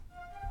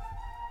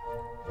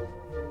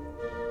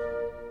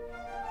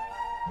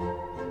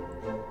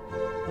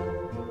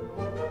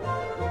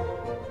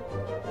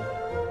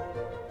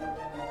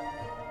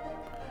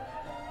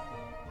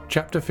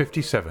Chapter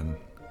 57.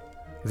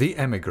 The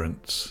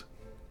Emigrants.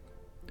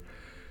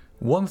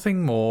 One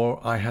thing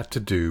more I had to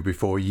do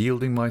before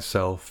yielding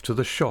myself to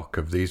the shock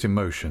of these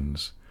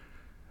emotions.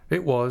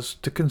 It was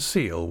to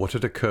conceal what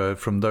had occurred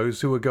from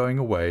those who were going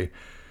away,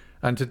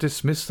 and to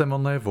dismiss them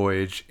on their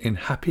voyage in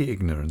happy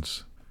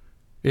ignorance.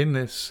 In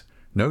this,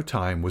 no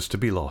time was to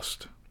be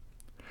lost.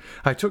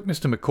 I took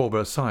Mr. Micawber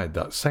aside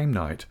that same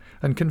night,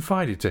 and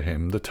confided to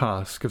him the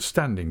task of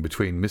standing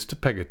between Mr.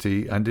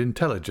 Peggotty and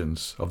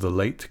intelligence of the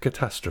late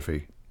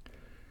catastrophe.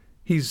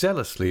 He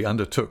zealously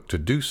undertook to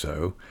do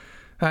so,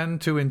 and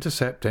to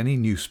intercept any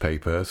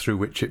newspaper through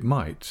which it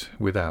might,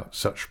 without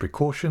such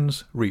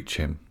precautions, reach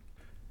him.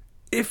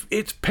 "If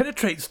it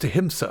penetrates to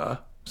him, sir,"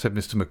 said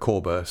Mr.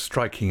 Micawber,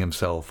 striking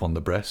himself on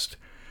the breast,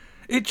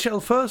 "it shall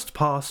first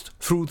pass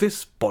through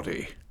this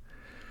body."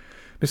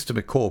 Mr.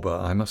 Micawber,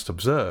 I must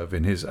observe,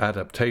 in his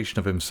adaptation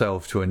of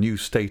himself to a new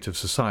state of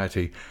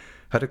society,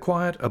 had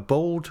acquired a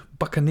bold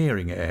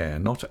buccaneering air,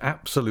 not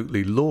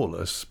absolutely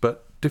lawless,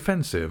 but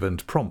defensive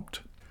and prompt.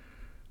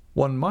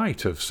 One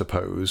might have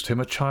supposed him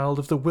a child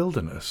of the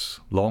wilderness,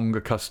 long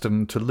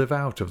accustomed to live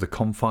out of the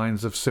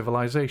confines of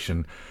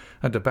civilization,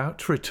 and about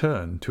to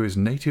return to his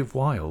native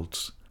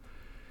wilds.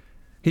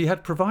 He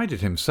had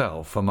provided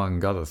himself,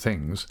 among other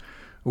things,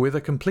 with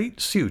a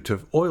complete suit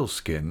of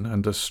oilskin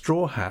and a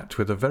straw hat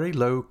with a very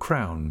low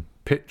crown,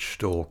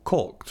 pitched or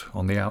corked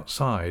on the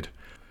outside.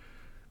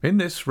 In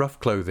this rough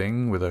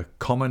clothing, with a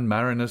common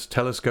mariner's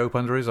telescope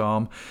under his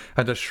arm,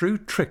 and a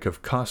shrewd trick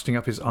of casting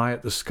up his eye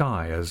at the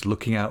sky as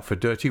looking out for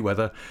dirty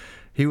weather,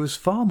 he was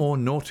far more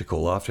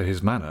nautical after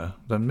his manner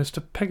than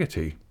Mr.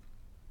 Peggotty.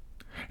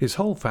 His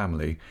whole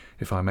family,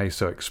 if I may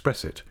so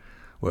express it,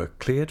 were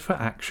cleared for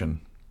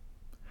action.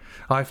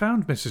 I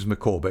found Mrs.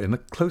 Micawber in the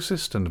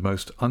closest and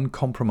most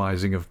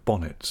uncompromising of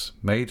bonnets,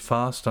 made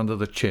fast under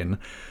the chin,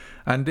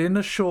 and in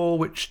a shawl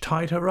which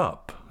tied her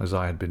up, as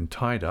I had been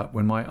tied up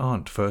when my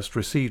aunt first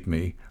received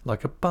me,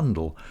 like a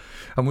bundle,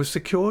 and was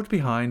secured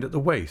behind at the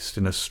waist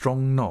in a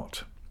strong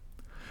knot.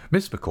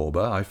 Miss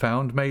Micawber I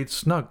found made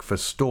snug for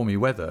stormy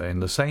weather in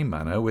the same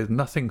manner, with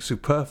nothing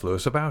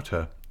superfluous about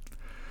her.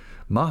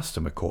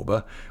 Master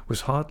Micawber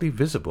was hardly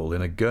visible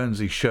in a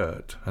Guernsey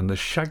shirt and the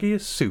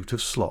shaggiest suit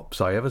of slops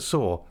I ever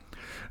saw,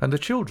 and the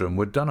children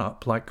were done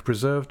up like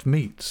preserved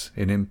meats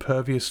in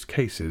impervious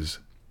cases.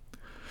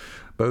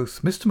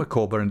 Both Mr.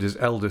 Micawber and his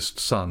eldest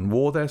son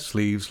wore their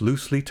sleeves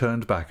loosely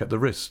turned back at the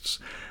wrists,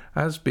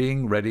 as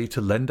being ready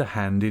to lend a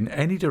hand in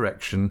any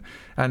direction,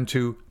 and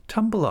to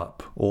tumble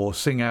up or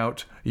sing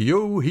out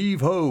 "Yo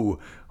heave ho"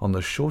 on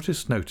the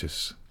shortest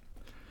notice.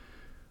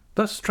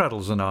 Thus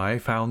Traddles and I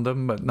found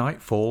them at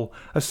nightfall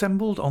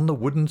assembled on the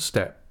wooden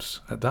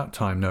steps, at that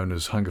time known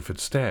as Hungerford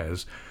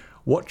Stairs,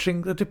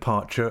 watching the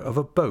departure of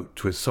a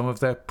boat with some of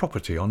their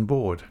property on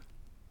board.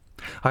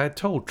 I had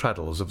told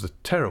Traddles of the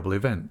terrible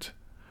event,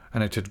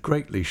 and it had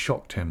greatly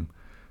shocked him,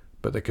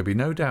 but there could be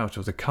no doubt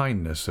of the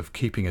kindness of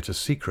keeping it a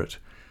secret,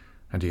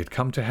 and he had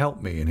come to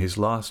help me in his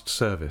last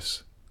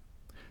service.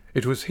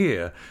 It was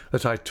here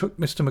that I took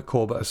Mr.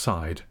 Micawber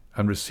aside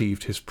and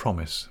received his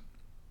promise.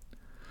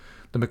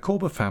 The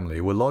Micawber family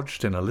were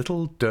lodged in a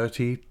little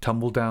dirty,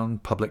 tumble-down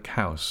public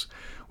house,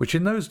 which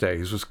in those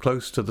days was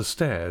close to the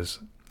stairs,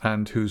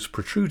 and whose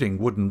protruding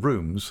wooden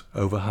rooms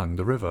overhung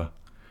the river.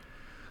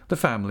 The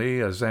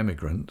family, as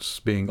emigrants,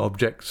 being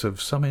objects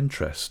of some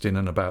interest in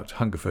and about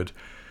Hungerford,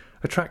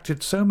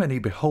 attracted so many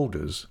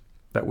beholders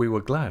that we were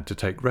glad to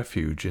take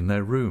refuge in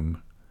their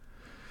room.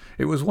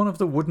 It was one of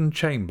the wooden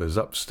chambers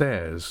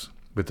upstairs,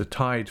 with the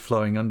tide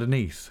flowing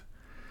underneath.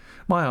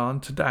 My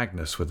aunt and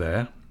Agnes were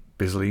there,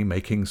 busily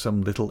making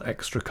some little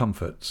extra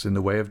comforts in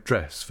the way of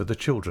dress for the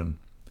children.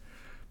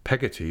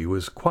 Peggotty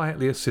was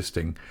quietly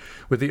assisting,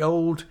 with the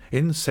old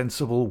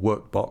insensible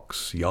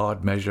workbox,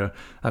 yard measure,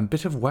 and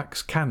bit of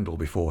wax candle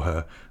before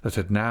her that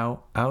had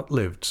now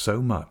outlived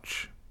so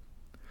much.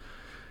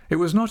 It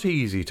was not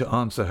easy to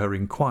answer her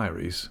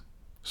inquiries,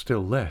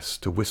 still less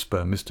to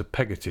whisper Mr.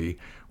 Peggotty,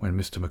 when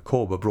Mr.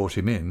 Micawber brought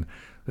him in,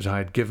 that I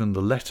had given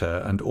the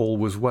letter and all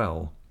was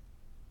well.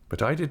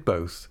 But I did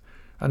both,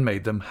 and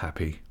made them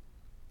happy.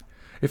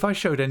 If I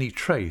showed any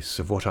trace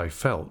of what I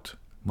felt,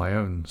 my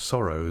own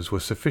sorrows were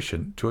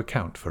sufficient to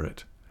account for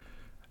it.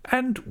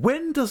 "And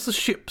when does the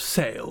ship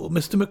sail,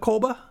 Mr.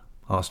 Micawber?"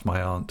 asked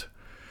my aunt.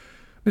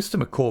 Mr.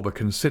 Micawber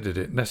considered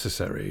it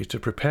necessary to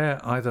prepare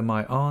either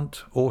my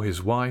aunt or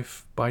his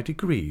wife by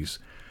degrees,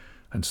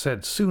 and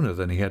said sooner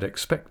than he had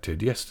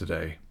expected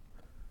yesterday.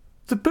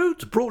 "The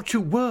boat brought you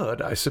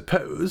word, I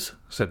suppose?"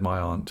 said my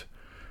aunt.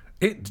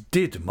 "It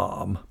did,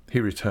 ma'am," he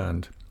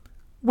returned.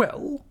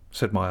 "Well,"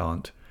 said my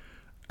aunt,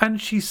 "and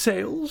she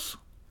sails?"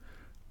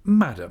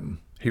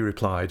 "Madam," he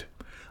replied,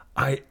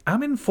 "I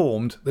am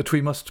informed that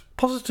we must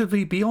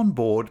positively be on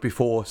board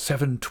before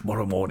 7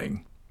 tomorrow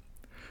morning."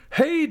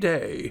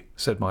 "Heyday!"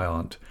 said my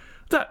aunt.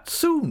 "That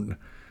soon?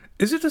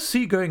 Is it a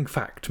sea-going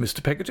fact,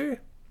 Mr. Peggotty?"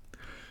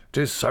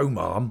 "'Tis so,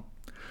 ma'am.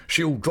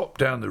 She'll drop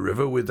down the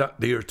river with that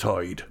there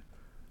tide.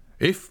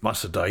 If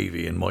Mas'r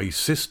Davy and my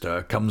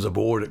sister comes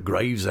aboard at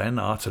Gravesend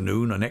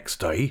arternoon the next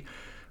day,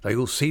 they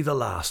will see the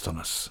last on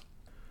us."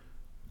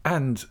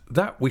 "And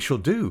that we shall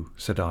do,"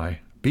 said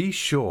I. "Be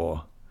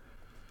sure."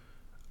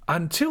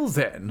 "Until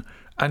then,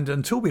 and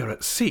until we are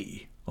at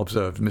sea,"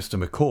 observed Mr.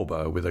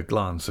 Micawber with a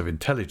glance of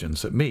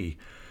intelligence at me,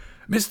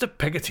 "Mr.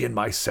 Peggotty and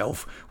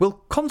myself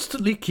will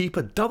constantly keep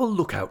a double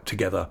look-out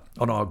together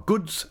on our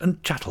goods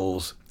and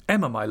chattels.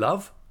 Emma, my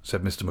love,"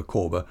 said Mr.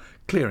 Micawber,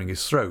 clearing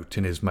his throat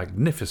in his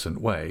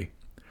magnificent way,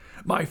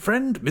 "my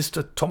friend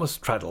Mr. Thomas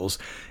Traddles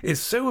is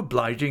so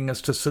obliging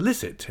as to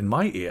solicit in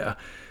my ear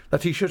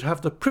that he should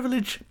have the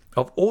privilege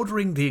of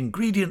ordering the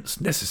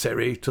ingredients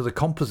necessary to the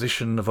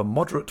composition of a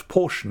moderate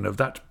portion of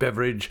that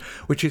beverage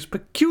which is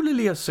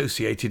peculiarly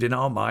associated in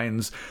our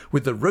minds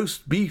with the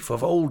roast beef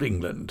of old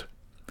England.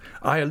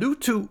 I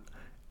allude to,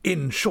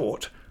 in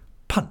short,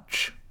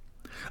 punch.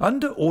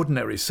 Under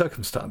ordinary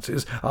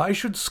circumstances I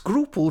should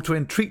scruple to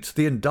entreat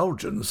the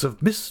indulgence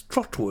of Miss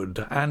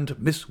Trotwood and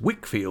Miss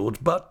Wickfield,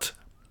 but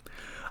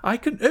I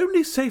can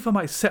only say for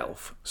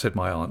myself," said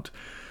my aunt,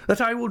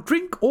 "that I will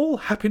drink all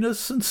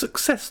happiness and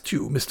success to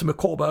you, Mr.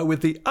 Micawber,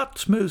 with the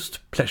utmost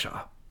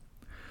pleasure."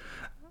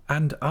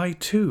 "And I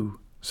too,"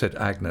 said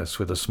Agnes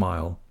with a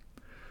smile.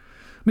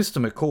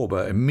 Mr.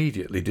 Micawber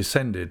immediately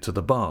descended to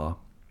the bar,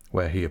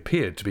 where he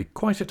appeared to be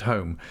quite at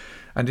home,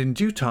 and in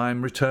due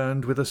time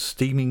returned with a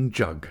steaming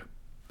jug.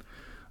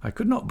 I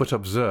could not but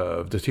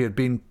observe that he had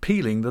been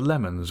peeling the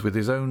lemons with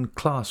his own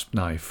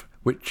clasp-knife,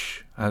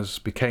 which, as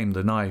became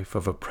the knife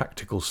of a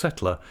practical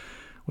settler,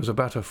 was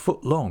about a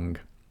foot long,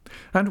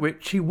 and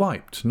which he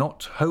wiped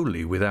not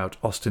wholly without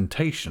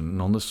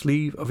ostentation on the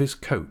sleeve of his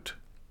coat.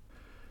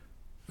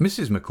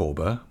 Mrs.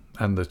 Micawber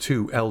and the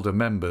two elder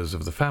members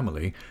of the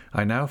family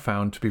I now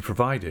found to be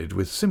provided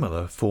with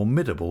similar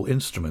formidable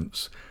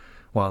instruments,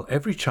 while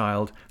every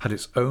child had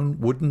its own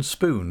wooden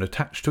spoon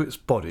attached to its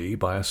body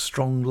by a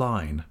strong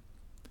line.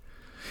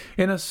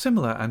 In a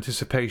similar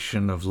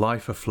anticipation of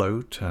life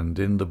afloat and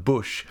in the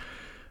bush,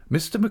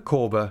 Mr.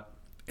 Micawber,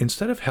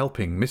 instead of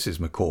helping Mrs.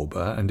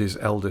 Micawber and his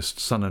eldest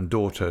son and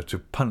daughter to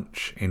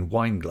punch in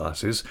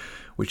wine-glasses,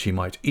 which he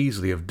might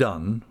easily have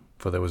done,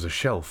 for there was a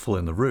shelf full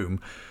in the room,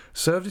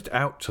 served it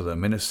out to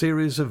them in a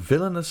series of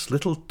villainous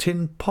little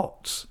tin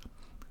pots,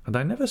 and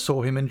I never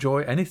saw him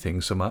enjoy anything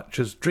so much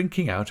as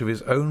drinking out of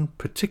his own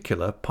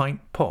particular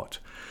pint pot,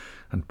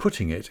 and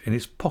putting it in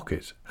his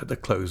pocket at the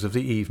close of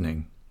the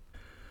evening.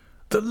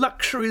 "The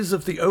luxuries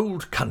of the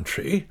old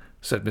country,"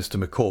 said Mr.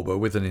 Micawber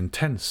with an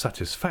intense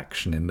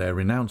satisfaction in their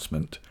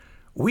renouncement,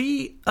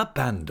 "we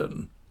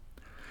abandon.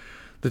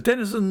 The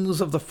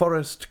denizens of the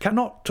forest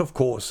cannot, of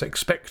course,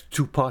 expect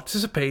to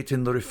participate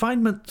in the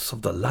refinements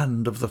of the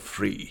land of the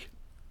free."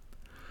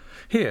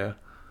 Here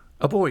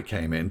a boy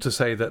came in to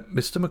say that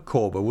Mr.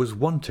 Micawber was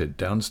wanted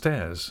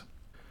downstairs.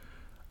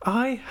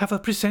 "I have a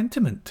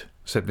presentiment,"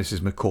 said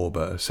Mrs.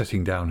 Micawber,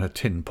 setting down her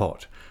tin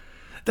pot,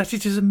 "that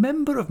it is a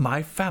member of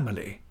my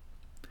family."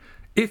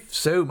 "If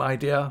so, my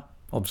dear,"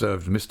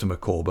 observed Mr.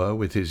 Micawber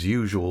with his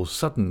usual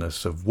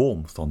suddenness of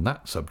warmth on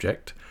that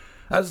subject,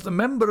 "as the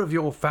member of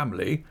your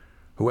family,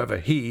 whoever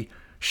he,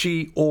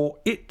 she, or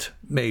it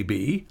may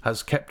be,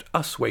 has kept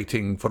us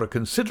waiting for a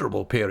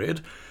considerable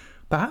period,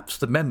 perhaps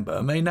the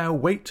member may now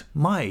wait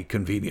my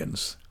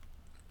convenience."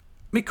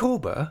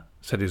 "Micawber,"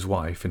 said his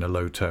wife in a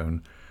low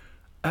tone,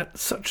 "at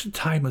such a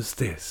time as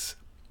this—"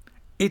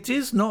 "It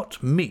is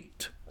not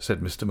meet," said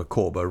Mr.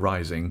 Micawber,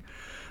 rising,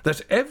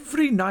 "that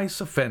every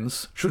nice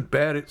offence should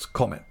bear its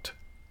comment.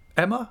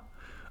 Emma,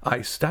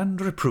 I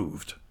stand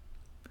reproved."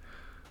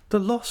 "The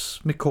loss,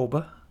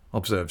 Micawber,"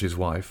 observed his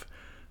wife,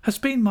 "has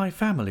been my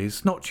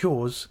family's, not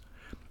yours.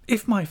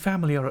 If my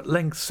family are at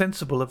length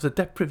sensible of the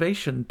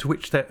deprivation to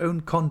which their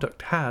own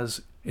conduct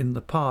has, in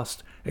the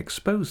past,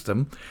 exposed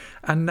them,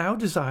 and now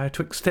desire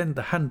to extend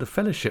the hand of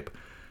fellowship,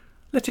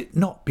 let it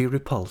not be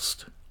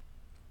repulsed."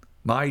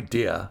 "My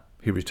dear,"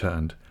 he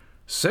returned,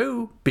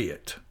 "so be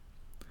it."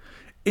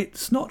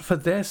 "It's not for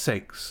their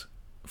sakes,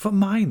 for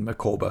mine,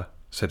 Micawber,"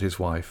 said his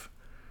wife.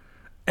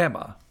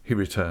 "Emma," he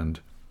returned,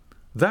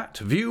 "that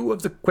view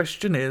of the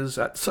question is,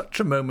 at such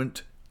a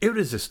moment,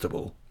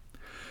 irresistible.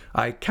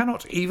 I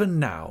cannot even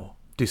now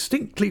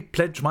distinctly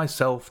pledge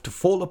myself to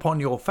fall upon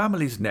your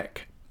family's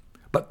neck,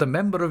 but the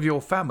member of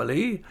your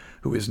family,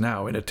 who is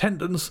now in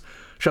attendance,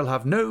 shall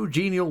have no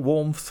genial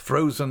warmth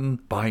frozen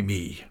by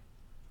me."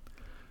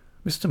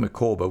 Mr.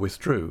 Micawber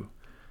withdrew,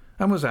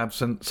 and was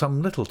absent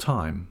some little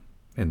time,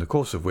 in the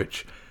course of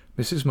which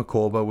Mrs.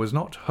 Micawber was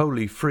not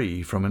wholly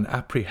free from an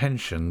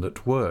apprehension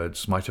that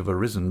words might have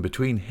arisen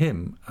between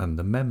him and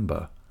the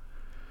member.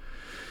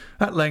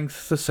 At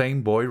length the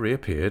same boy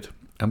reappeared,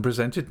 and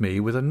presented me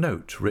with a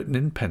note written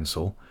in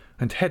pencil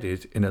and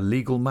headed in a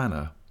legal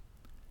manner,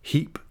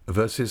 "Heap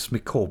versus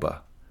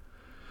Micawber."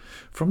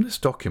 From this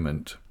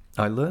document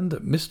I learned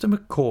that Mr.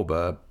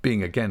 Micawber,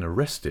 being again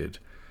arrested,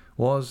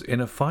 was in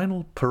a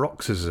final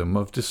paroxysm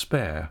of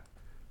despair,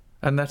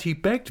 and that he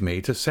begged me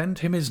to send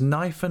him his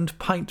knife and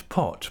pint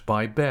pot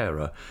by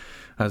bearer,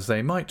 as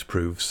they might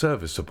prove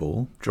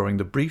serviceable during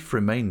the brief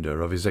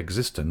remainder of his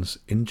existence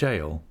in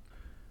jail.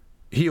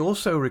 He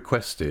also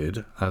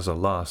requested, as a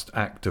last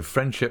act of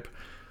friendship,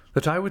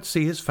 that I would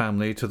see his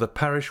family to the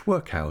parish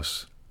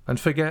workhouse, and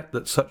forget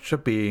that such a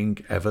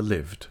being ever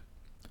lived.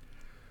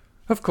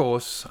 Of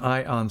course,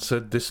 I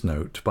answered this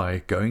note by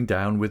going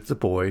down with the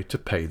boy to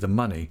pay the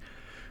money,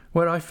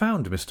 where I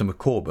found Mr.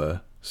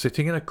 Micawber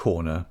sitting in a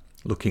corner,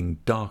 looking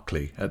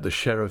darkly at the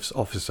sheriff's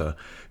officer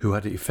who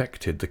had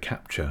effected the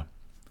capture.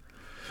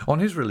 On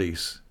his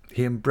release,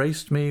 he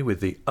embraced me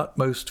with the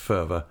utmost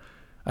fervour,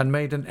 and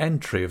made an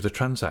entry of the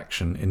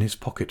transaction in his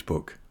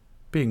pocket-book,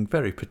 being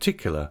very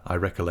particular, I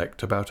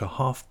recollect, about a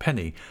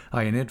halfpenny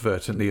I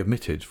inadvertently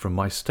omitted from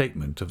my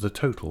statement of the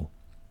total.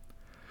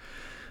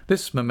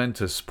 This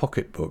momentous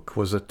pocket-book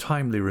was a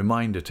timely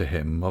reminder to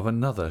him of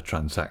another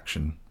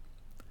transaction.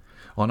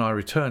 On our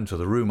return to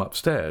the room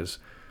upstairs,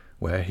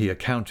 where he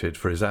accounted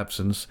for his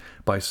absence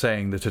by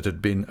saying that it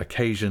had been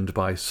occasioned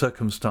by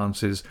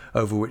circumstances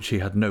over which he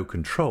had no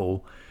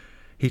control,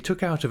 he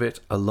took out of it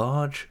a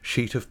large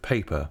sheet of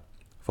paper,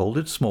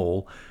 folded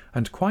small,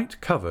 and quite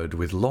covered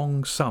with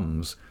long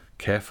sums,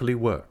 carefully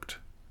worked.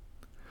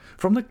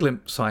 From the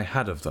glimpse I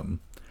had of them,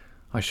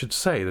 I should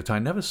say that I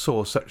never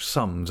saw such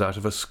sums out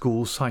of a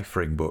school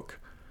ciphering book.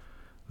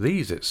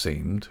 These, it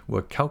seemed,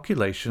 were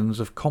calculations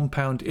of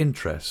compound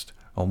interest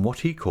on what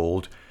he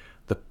called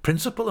the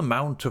principal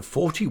amount of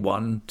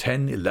 41,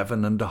 10,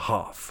 11 and a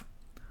half,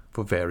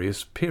 for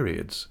various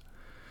periods.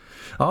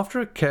 After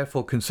a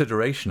careful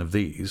consideration of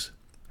these,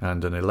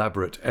 and an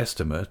elaborate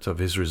estimate of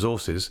his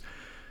resources,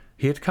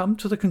 he had come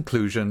to the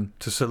conclusion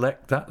to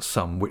select that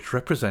sum which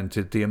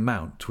represented the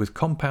amount with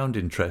compound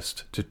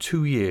interest to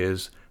 2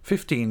 years,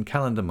 15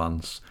 calendar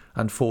months,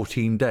 and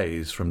 14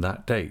 days from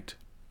that date.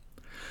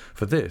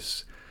 For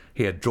this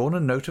he had drawn a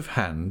note of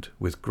hand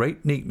with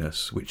great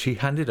neatness, which he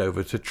handed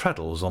over to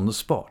Traddles on the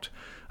spot,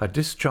 a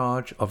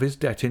discharge of his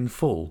debt in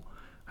full,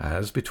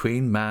 as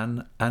between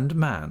man and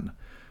man,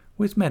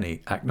 with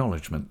many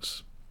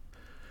acknowledgments.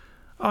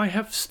 "I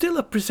have still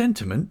a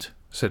presentiment,"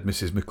 said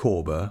Mrs.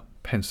 Micawber,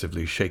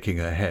 pensively shaking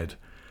her head,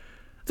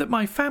 "that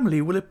my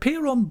family will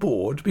appear on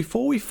board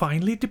before we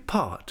finally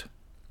depart."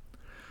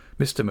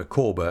 Mr.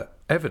 Micawber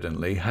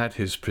evidently had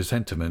his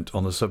presentiment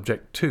on the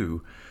subject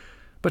too,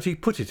 but he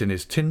put it in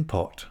his tin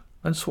pot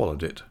and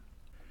swallowed it.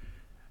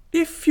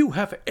 "If you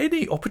have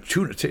any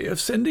opportunity of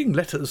sending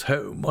letters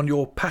home on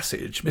your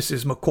passage,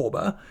 Mrs.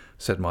 Micawber,"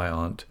 said my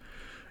aunt,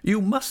 "you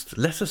must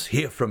let us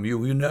hear from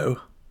you, you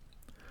know."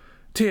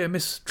 "Dear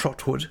Miss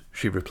Trotwood,"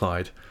 she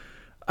replied,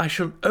 "I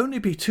shall only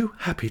be too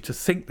happy to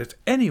think that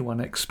anyone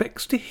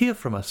expects to hear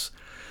from us.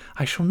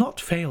 I shall not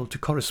fail to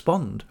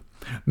correspond.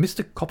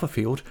 Mr.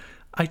 Copperfield,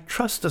 I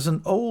trust as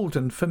an old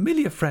and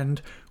familiar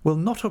friend, will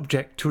not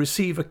object to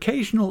receive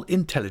occasional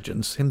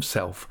intelligence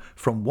himself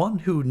from one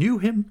who knew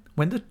him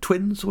when the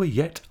twins were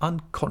yet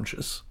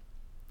unconscious."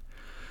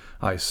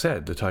 I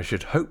said that I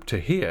should hope to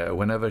hear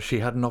whenever she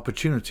had an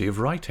opportunity of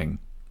writing.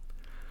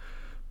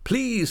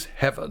 "Please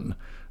heaven,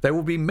 there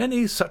will be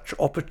many such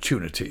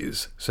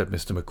opportunities," said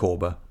Mr.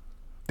 Micawber.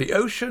 "The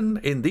ocean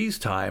in these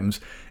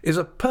times is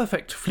a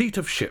perfect fleet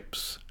of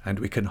ships, and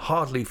we can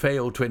hardly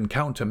fail to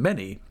encounter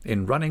many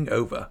in running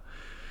over.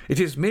 It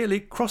is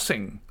merely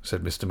crossing,"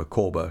 said Mr.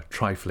 Micawber,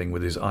 trifling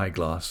with his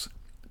eyeglass.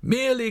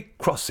 "Merely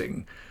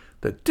crossing.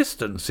 The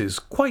distance is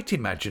quite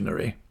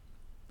imaginary."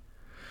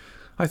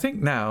 I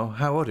think now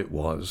how odd it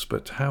was,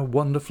 but how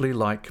wonderfully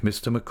like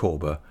Mr.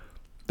 Micawber,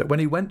 that when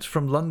he went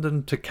from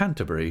London to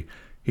Canterbury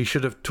he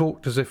should have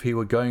talked as if he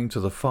were going to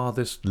the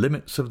farthest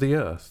limits of the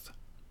earth,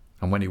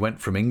 and when he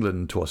went from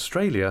England to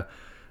Australia,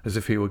 as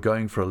if he were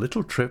going for a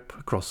little trip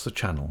across the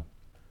Channel.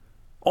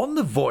 "On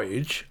the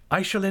voyage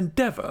I shall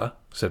endeavour,"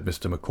 said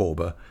Mr.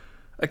 Micawber,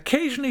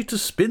 "occasionally to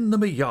spin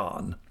them a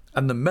yarn,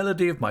 and the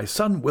melody of my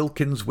son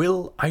Wilkins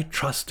will, I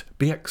trust,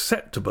 be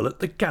acceptable at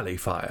the galley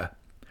fire.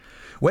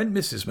 When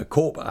Mrs.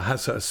 Micawber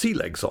has her sea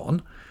legs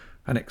on,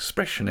 an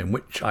expression in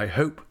which I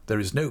hope there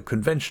is no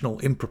conventional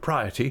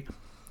impropriety,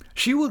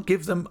 she will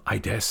give them, I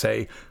dare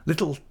say,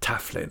 little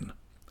tafflin.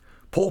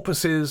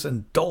 Porpoises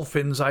and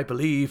dolphins, I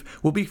believe,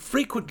 will be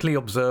frequently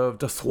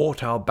observed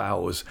athwart our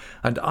bows,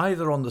 and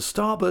either on the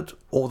starboard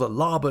or the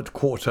larboard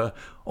quarter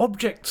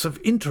objects of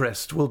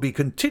interest will be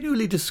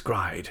continually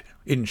descried.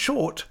 In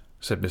short,"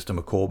 said Mr.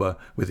 Micawber,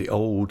 with the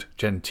old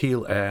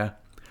genteel air,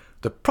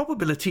 "the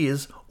probability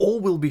is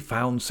all will be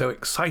found so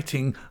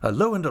exciting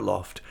alow and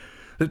aloft,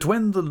 that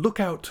when the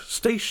lookout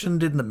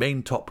stationed in the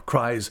maintop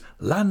cries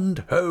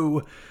 'Land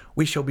ho!'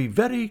 we shall be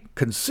very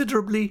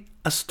considerably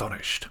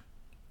astonished."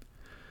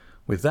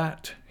 With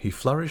that he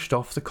flourished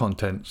off the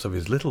contents of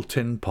his little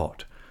tin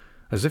pot,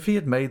 as if he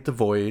had made the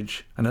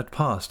voyage and had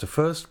passed a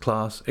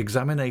first-class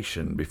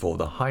examination before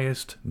the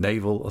highest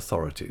naval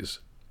authorities.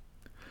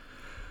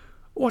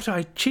 "What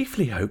I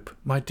chiefly hope,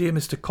 my dear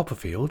Mr.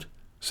 Copperfield,"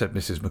 said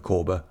Mrs.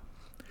 Micawber,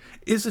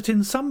 "is that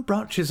in some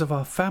branches of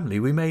our family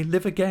we may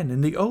live again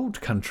in the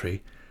old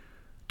country.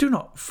 Do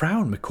not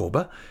frown,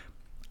 Micawber.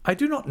 I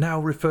do not now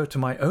refer to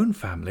my own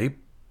family,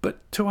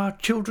 but to our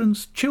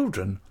children's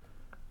children.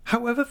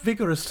 However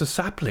vigorous the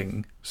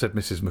sapling," said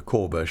Mrs.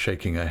 Micawber,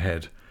 shaking her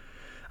head,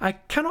 "I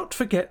cannot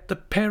forget the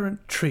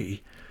parent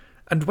tree,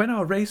 and when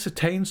our race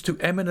attains to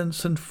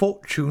eminence and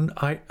fortune,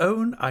 I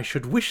own I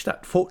should wish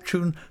that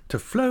fortune to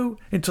flow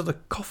into the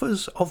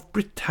coffers of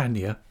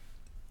Britannia."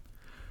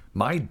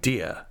 "My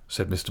dear,"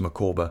 said Mr.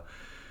 Micawber,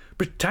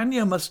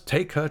 "Britannia must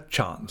take her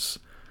chance.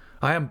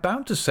 I am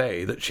bound to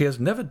say that she has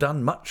never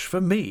done much for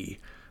me,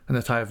 and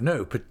that I have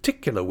no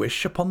particular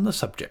wish upon the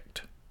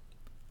subject."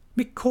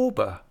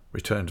 "Micawber,"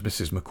 returned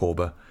Mrs.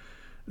 Micawber,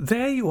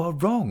 "there you are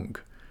wrong.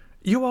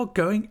 You are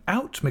going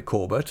out,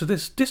 Micawber, to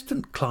this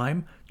distant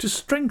clime to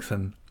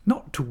strengthen,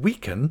 not to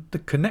weaken, the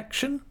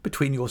connection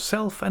between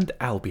yourself and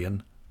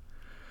Albion."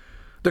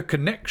 "The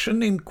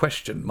connection in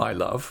question, my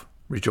love,"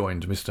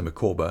 rejoined Mr.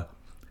 Micawber,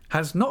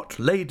 "has not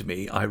laid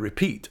me, I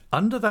repeat,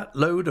 under that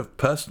load of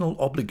personal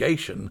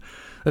obligation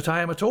that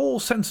I am at all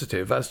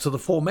sensitive as to the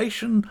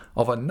formation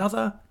of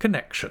another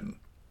connection."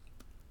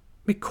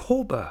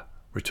 "Micawber,"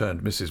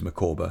 returned Mrs.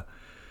 Micawber,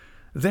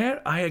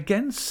 "there I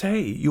again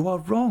say you are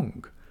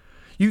wrong.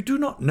 You do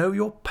not know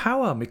your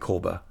power,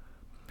 Micawber.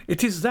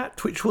 It is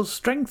that which will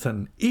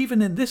strengthen,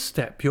 even in this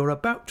step you are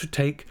about to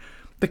take,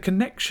 the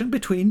connection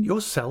between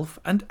yourself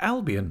and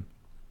Albion."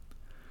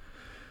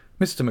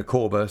 Mr.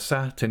 Micawber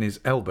sat in his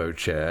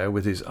elbow-chair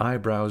with his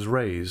eyebrows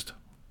raised,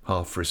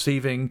 half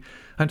receiving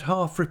and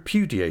half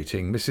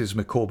repudiating Mrs.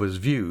 Micawber's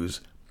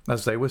views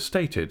as they were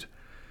stated,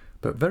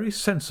 but very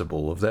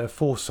sensible of their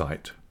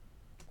foresight.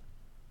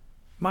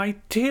 "My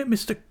dear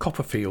Mr.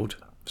 Copperfield,"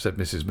 said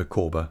Mrs.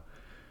 Micawber,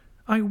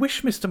 "I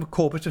wish Mr.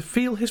 Micawber to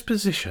feel his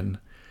position.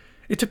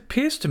 It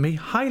appears to me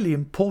highly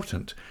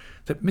important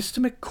that Mr.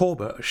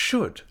 Micawber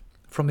should,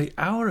 from the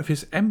hour of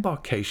his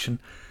embarkation,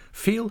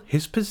 feel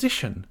his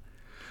position.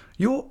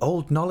 Your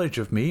old knowledge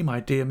of me,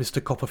 my dear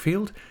Mr.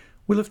 Copperfield,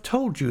 will have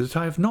told you that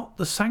I have not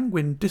the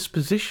sanguine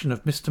disposition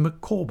of Mr.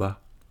 Micawber.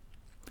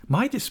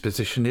 My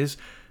disposition is,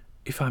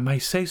 if I may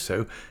say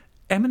so,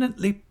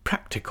 eminently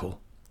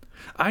practical.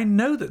 I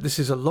know that this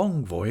is a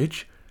long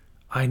voyage.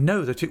 I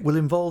know that it will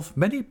involve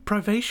many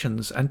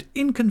privations and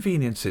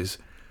inconveniences.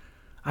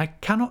 I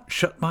cannot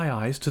shut my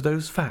eyes to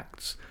those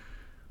facts.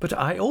 But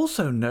I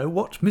also know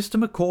what Mr.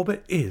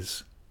 Micawber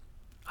is.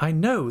 I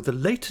know the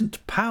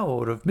latent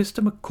power of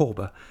Mr.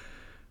 Micawber,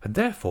 and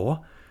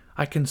therefore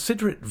I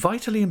consider it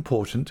vitally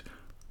important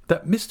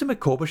that Mr.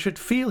 Micawber should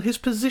feel his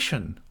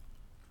position."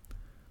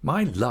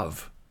 "My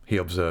love," he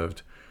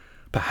observed,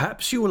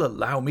 "perhaps you will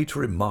allow me to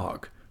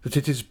remark that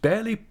it is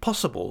barely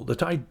possible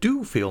that I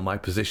do feel my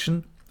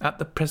position at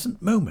the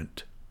present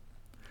moment."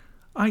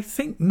 "I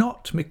think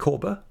not,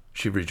 Micawber,"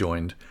 she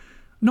rejoined.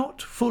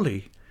 "Not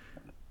fully.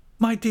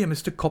 My dear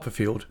Mr.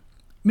 Copperfield,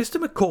 Mr.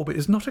 Micawber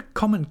is not a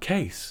common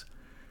case.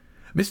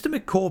 Mr.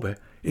 Micawber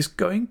is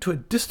going to a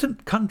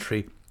distant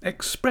country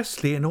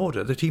expressly in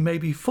order that he may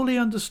be fully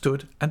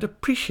understood and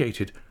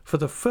appreciated for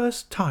the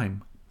first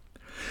time.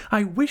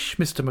 I wish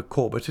Mr.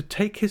 Micawber to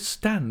take his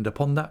stand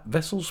upon that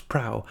vessel's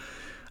prow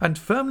and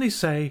firmly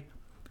say,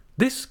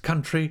 'This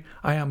country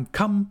I am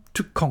come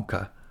to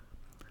conquer.'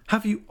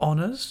 Have you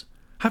honours?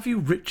 Have you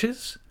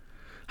riches?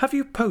 Have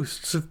you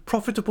posts of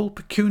profitable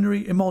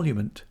pecuniary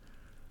emolument?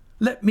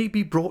 Let me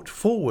be brought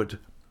forward.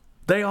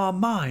 They are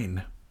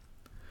mine."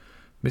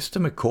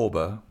 Mr.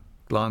 Micawber,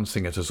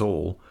 glancing at us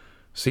all,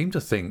 seemed to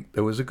think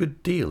there was a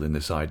good deal in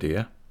this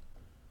idea.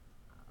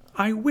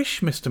 "I wish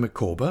Mr.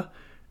 Micawber,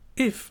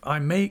 if I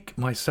make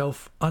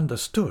myself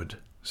understood,"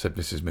 said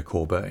Mrs.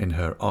 Micawber in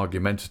her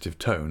argumentative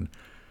tone,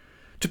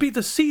 "to be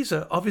the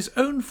Caesar of his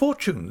own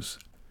fortunes.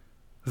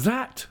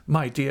 That,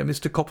 my dear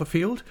Mr.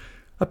 Copperfield,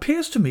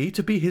 appears to me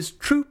to be his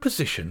true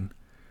position.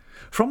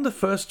 From the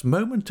first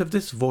moment of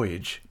this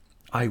voyage,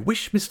 I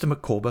wish Mr.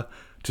 Micawber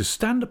to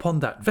stand upon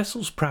that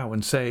vessel's prow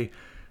and say,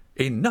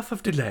 'Enough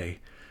of delay,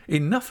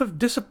 enough of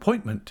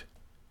disappointment,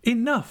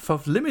 enough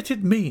of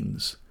limited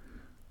means.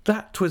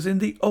 That was in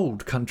the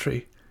old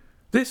country.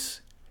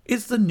 This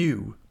is the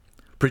new.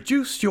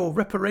 Produce your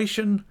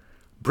reparation.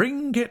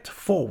 Bring it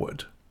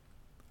forward.'"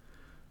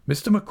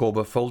 Mr.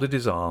 Micawber folded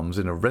his arms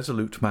in a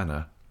resolute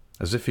manner,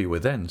 as if he were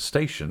then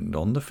stationed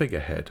on the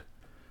figurehead.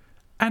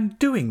 "And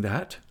doing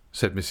that,"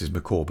 said Mrs.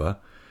 Micawber,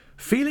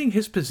 "feeling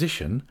his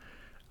position,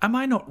 am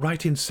I not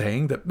right in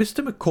saying that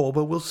Mr.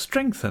 Micawber will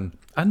strengthen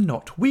and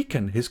not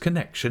weaken his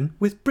connection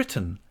with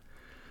Britain?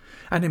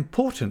 An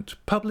important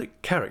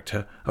public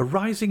character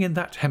arising in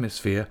that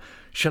hemisphere,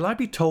 shall I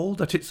be told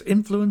that its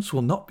influence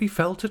will not be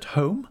felt at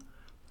home?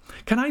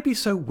 Can I be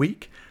so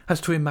weak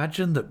as to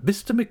imagine that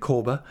Mr.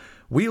 Micawber,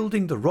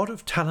 wielding the rod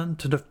of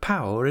talent and of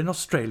power in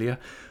Australia,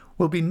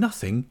 will be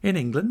nothing in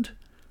England?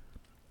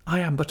 I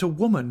am but a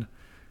woman,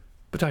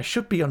 but I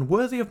should be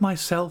unworthy of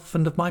myself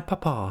and of my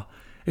papa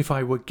if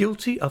I were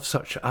guilty of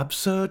such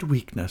absurd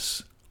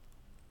weakness."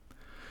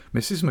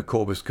 Mrs.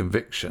 Micawber's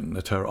conviction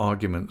that her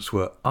arguments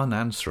were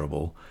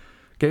unanswerable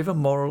gave a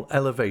moral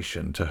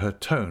elevation to her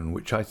tone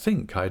which I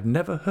think I had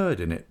never heard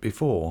in it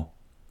before.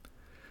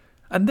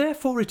 "And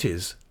therefore it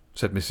is,"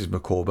 said Mrs.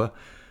 Micawber,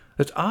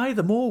 "that I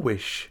the more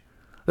wish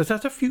that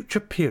at a future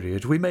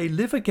period we may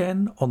live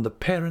again on the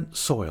parent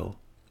soil.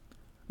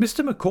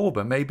 Mr.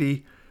 Micawber may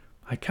be,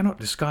 I cannot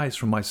disguise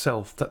from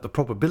myself that the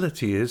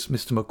probability is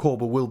Mr.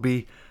 Micawber will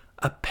be,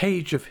 a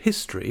page of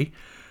history,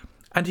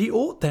 and he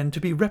ought then to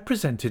be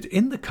represented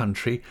in the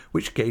country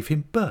which gave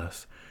him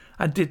birth,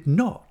 and did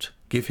not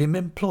give him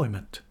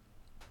employment."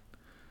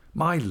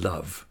 "My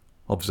love,"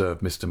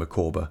 observed Mr.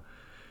 Micawber,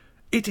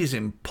 "it is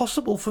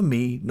impossible for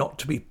me not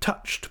to be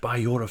touched by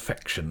your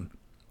affection.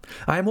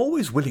 I am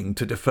always willing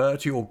to defer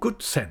to your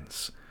good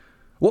sense.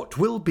 What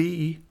will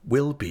be,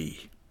 will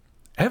be.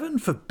 Heaven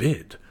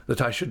forbid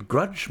that I should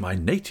grudge my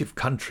native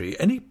country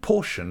any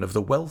portion of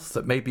the wealth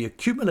that may be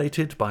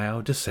accumulated by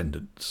our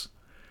descendants."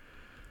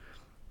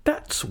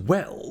 "That's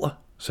well,"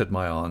 said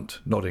my aunt,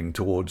 nodding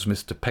towards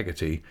Mr.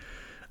 Peggotty,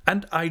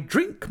 "and I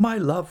drink my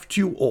love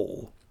to you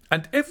all,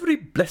 and every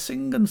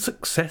blessing and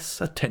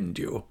success attend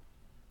you."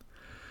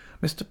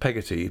 Mr.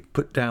 Peggotty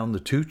put down the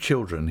 2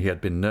 children he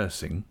had been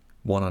nursing,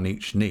 one on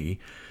each knee,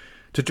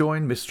 to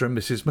join Mr. and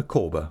Mrs.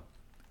 Micawber,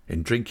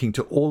 in drinking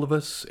to all of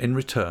us in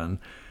return,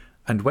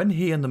 and when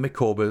he and the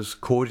Micawbers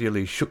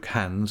cordially shook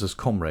hands as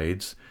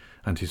comrades,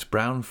 and his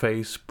brown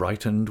face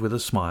brightened with a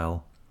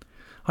smile,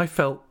 I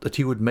felt that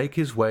he would make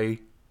his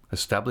way,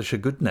 establish a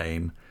good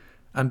name,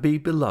 and be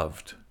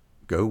beloved,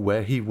 go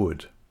where he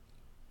would.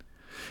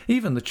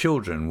 Even the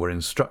children were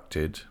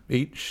instructed,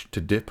 each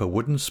to dip a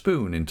wooden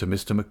spoon into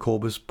Mr.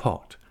 Micawber's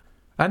pot,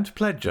 and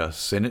pledge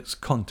us in its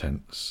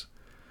contents.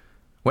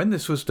 When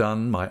this was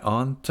done, my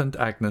aunt and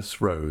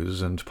Agnes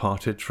rose and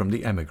parted from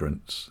the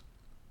emigrants.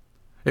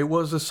 It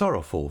was a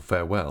sorrowful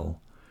farewell.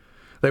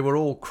 They were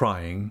all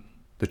crying,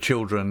 the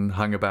children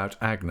hung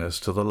about Agnes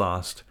to the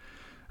last,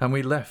 and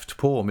we left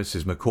poor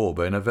Mrs.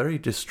 Micawber in a very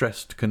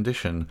distressed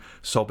condition,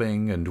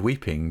 sobbing and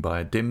weeping by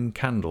a dim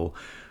candle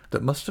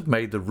that must have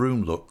made the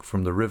room look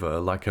from the river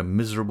like a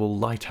miserable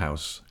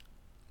lighthouse.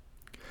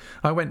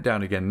 I went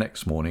down again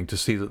next morning to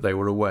see that they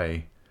were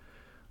away.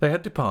 They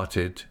had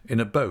departed in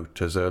a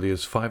boat as early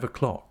as 5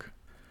 o'clock.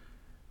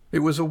 It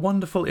was a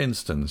wonderful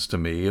instance to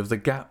me of the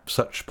gap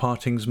such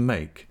partings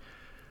make,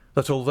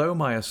 that although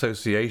my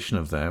association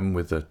of them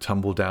with the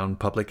tumble-down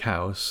public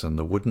house and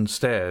the wooden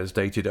stairs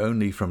dated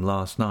only from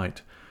last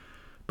night,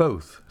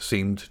 both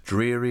seemed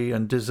dreary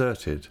and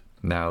deserted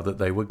now that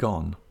they were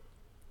gone.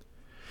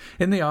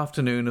 In the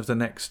afternoon of the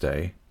next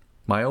day,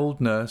 my old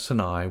nurse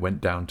and I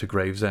went down to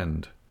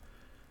Gravesend.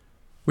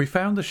 We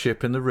found the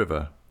ship in the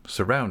river,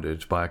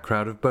 surrounded by a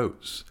crowd of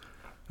boats,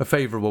 a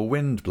favourable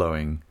wind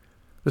blowing,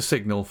 the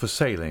signal for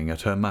sailing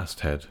at her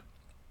masthead.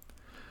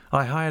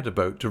 I hired a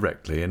boat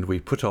directly, and we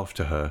put off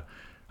to her,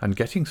 and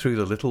getting through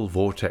the little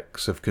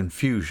vortex of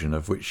confusion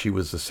of which she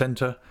was the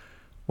centre,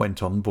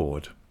 went on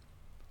board.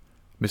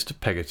 Mr.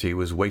 Peggotty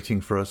was waiting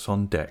for us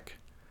on deck.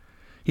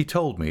 He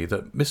told me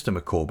that Mr.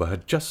 Micawber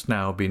had just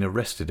now been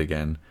arrested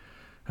again,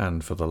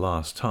 and for the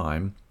last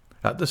time,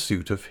 at the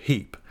suit of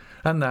Heap,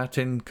 and that,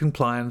 in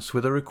compliance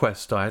with a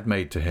request I had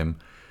made to him,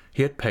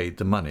 he had paid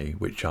the money,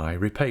 which I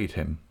repaid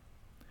him.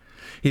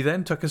 He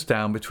then took us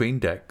down between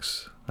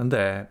decks, and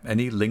there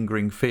any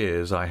lingering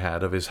fears I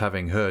had of his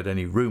having heard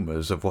any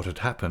rumours of what had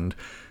happened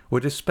were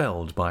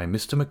dispelled by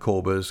Mr.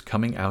 Micawber's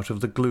coming out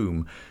of the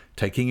gloom,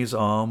 taking his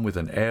arm with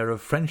an air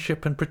of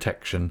friendship and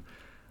protection,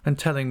 and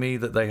telling me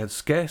that they had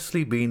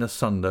scarcely been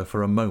asunder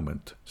for a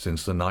moment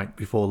since the night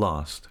before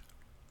last.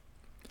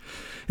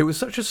 It was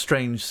such a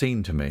strange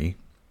scene to me,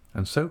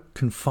 and so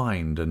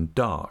confined and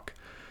dark,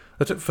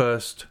 that at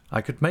first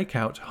I could make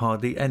out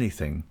hardly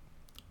anything,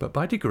 but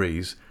by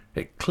degrees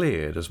it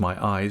cleared as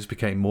my eyes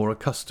became more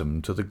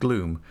accustomed to the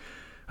gloom,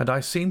 and I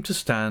seemed to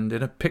stand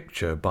in a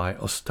picture by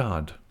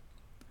Ostade.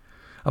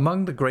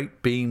 Among the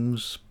great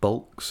beams,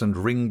 bulks, and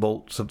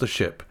ring-bolts of the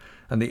ship,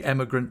 and the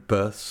emigrant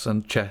berths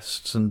and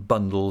chests and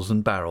bundles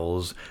and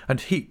barrels,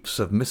 and heaps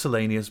of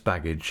miscellaneous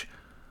baggage,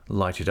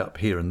 lighted up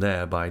here and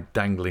there by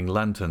dangling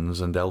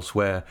lanterns and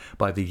elsewhere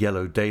by the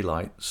yellow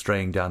daylight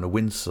straying down a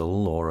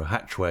windsill or a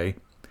hatchway,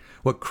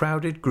 were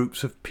crowded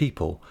groups of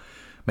people,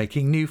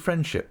 making new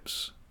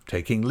friendships,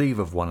 taking leave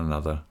of one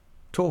another,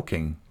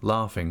 talking,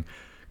 laughing,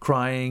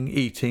 crying,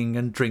 eating,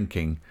 and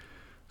drinking,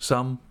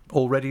 some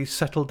already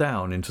settled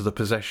down into the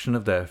possession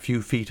of their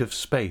few feet of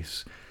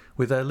space,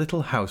 with their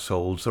little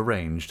households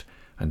arranged,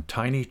 and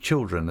tiny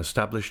children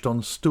established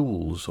on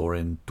stools or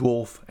in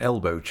dwarf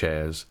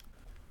elbow-chairs.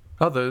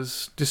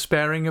 Others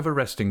despairing of a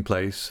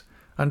resting-place,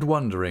 and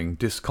wondering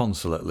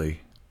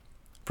disconsolately.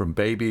 From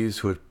babies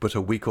who had but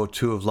a week or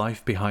two of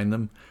life behind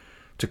them,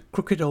 to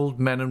crooked old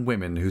men and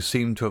women who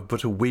seemed to have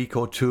but a week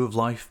or two of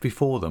life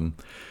before them,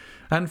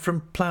 and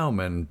from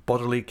ploughmen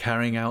bodily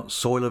carrying out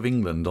soil of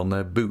England on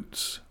their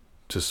boots,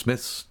 to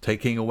smiths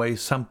taking away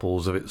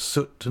samples of its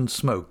soot and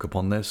smoke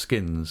upon their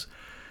skins,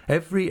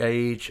 every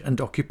age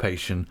and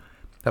occupation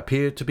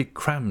appeared to be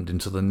crammed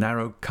into the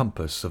narrow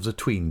compass of the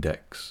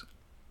 'tween-decks.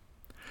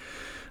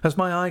 As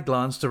my eye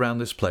glanced around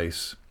this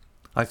place,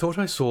 I thought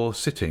I saw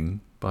sitting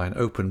by an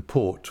open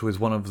port with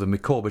one of the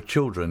Micawber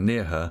children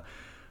near her,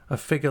 a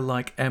figure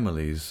like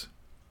Emily's.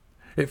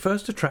 It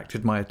first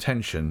attracted my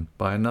attention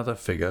by another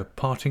figure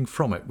parting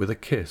from it with a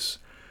kiss,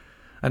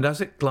 and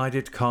as it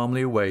glided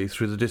calmly away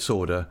through the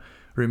disorder,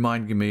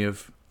 reminding me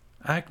of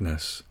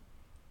Agnes.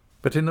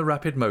 But in the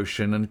rapid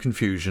motion and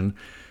confusion,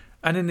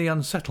 and in the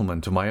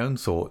unsettlement of my own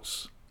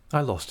thoughts,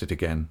 I lost it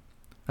again,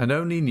 and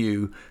only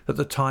knew that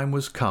the time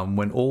was come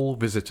when all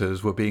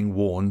visitors were being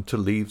warned to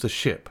leave the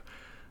ship,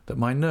 that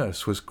my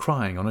nurse was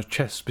crying on a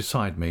chest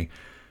beside me,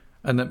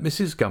 and that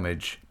Mrs.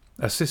 Gummidge,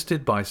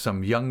 assisted by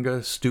some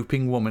younger,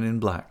 stooping woman in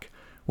black,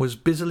 was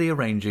busily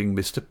arranging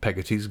Mr.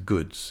 Peggotty's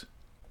goods.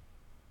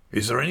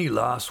 "Is there any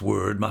last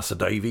word, Mas'r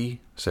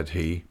Davy?" said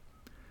he.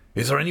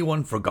 "Is there any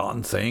one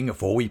forgotten thing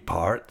afore we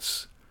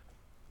parts?"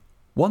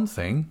 "One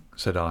thing,"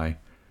 said I.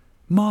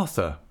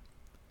 "Martha."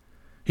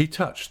 He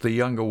touched the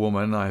younger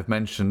woman I have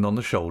mentioned on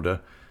the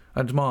shoulder,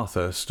 and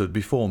Martha stood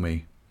before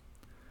me.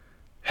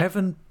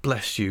 "Heaven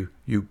bless you,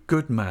 you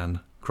good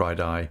man," cried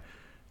I.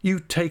 "You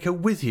take her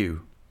with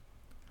you."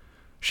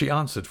 She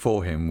answered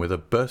for him with a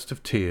burst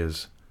of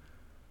tears.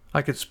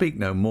 I could speak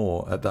no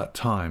more at that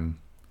time,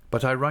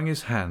 but I wrung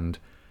his hand,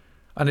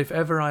 and if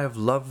ever I have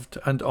loved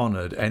and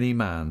honoured any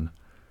man,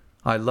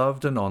 I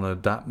loved and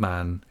honoured that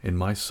man in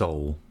my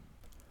soul.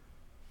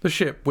 The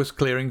ship was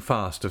clearing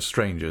fast of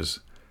strangers.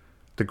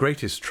 The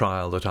greatest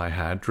trial that I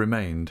had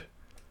remained.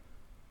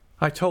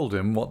 I told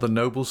him what the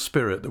noble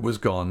spirit that was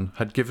gone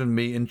had given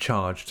me in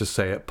charge to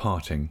say at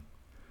parting.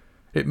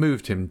 It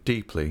moved him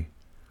deeply,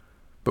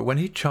 but when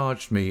he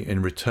charged me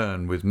in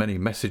return with many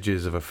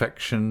messages of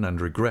affection and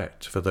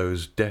regret for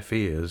those deaf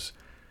ears,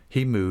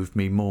 he moved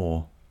me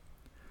more.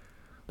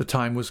 The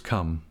time was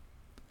come.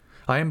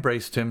 I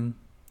embraced him,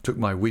 took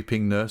my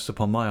weeping nurse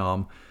upon my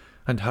arm,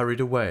 and hurried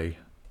away.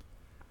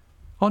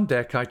 On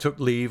deck I took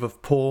leave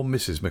of poor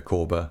Mrs.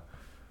 Micawber.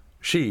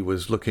 She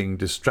was looking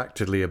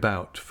distractedly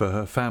about for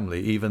her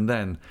family even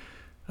then,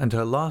 and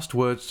her last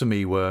words to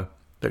me were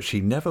that she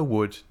never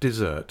would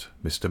desert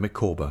Mr.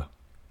 Micawber.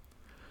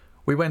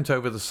 We went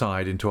over the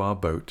side into our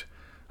boat,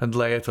 and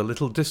lay at a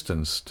little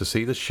distance to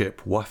see the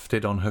ship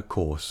wafted on her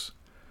course.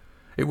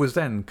 It was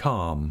then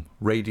calm,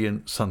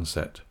 radiant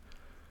sunset.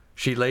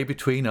 She lay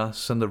between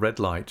us and the red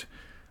light,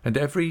 and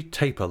every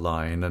taper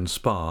line and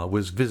spar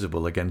was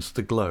visible against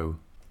the glow.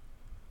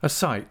 A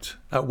sight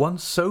at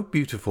once so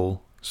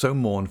beautiful, so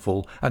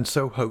mournful, and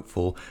so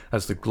hopeful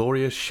as the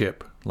glorious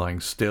ship lying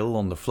still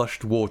on the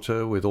flushed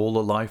water with all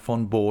the life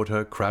on board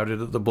her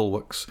crowded at the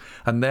bulwarks,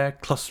 and there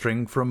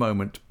clustering for a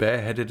moment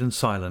bareheaded and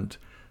silent,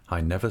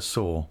 I never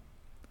saw.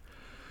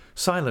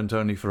 Silent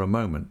only for a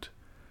moment.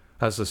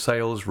 As the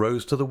sails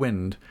rose to the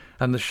wind,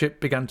 and the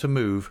ship began to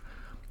move,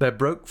 there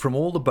broke from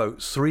all the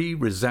boats 3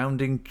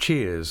 resounding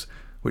cheers,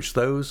 which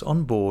those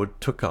on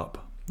board took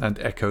up, and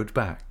echoed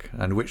back,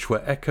 and which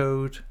were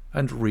echoed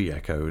and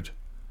re-echoed.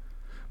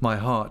 My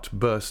heart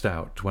burst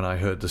out when I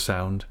heard the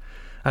sound,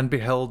 and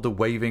beheld the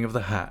waving of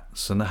the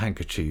hats and the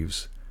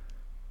handkerchiefs.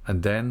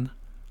 And then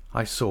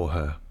I saw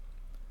her.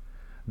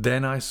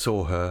 Then I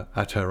saw her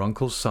at her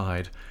uncle's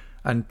side,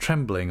 and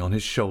trembling on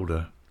his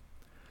shoulder.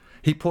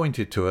 He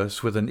pointed to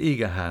us with an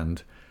eager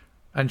hand,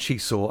 and she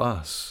saw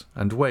us,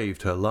 and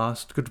waved her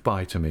last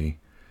good-bye to me.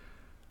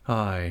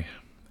 Ay,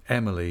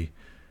 Emily,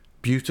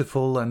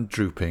 beautiful and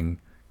drooping,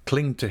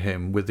 cling to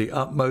him with the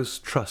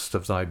utmost trust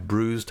of thy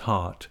bruised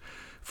heart,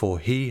 for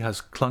he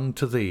has clung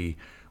to thee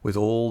with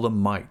all the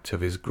might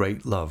of his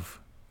great love.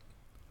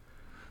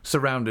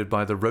 Surrounded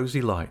by the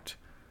rosy light,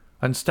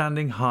 and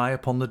standing high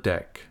upon the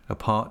deck,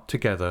 apart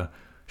together,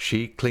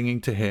 she clinging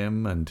to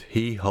him and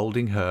he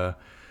holding her,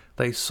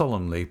 they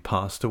solemnly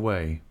passed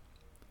away.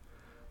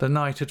 The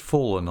night had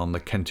fallen on the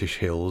Kentish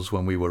hills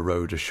when we were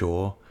rowed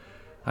ashore,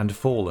 and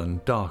fallen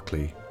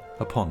darkly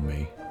upon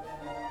me.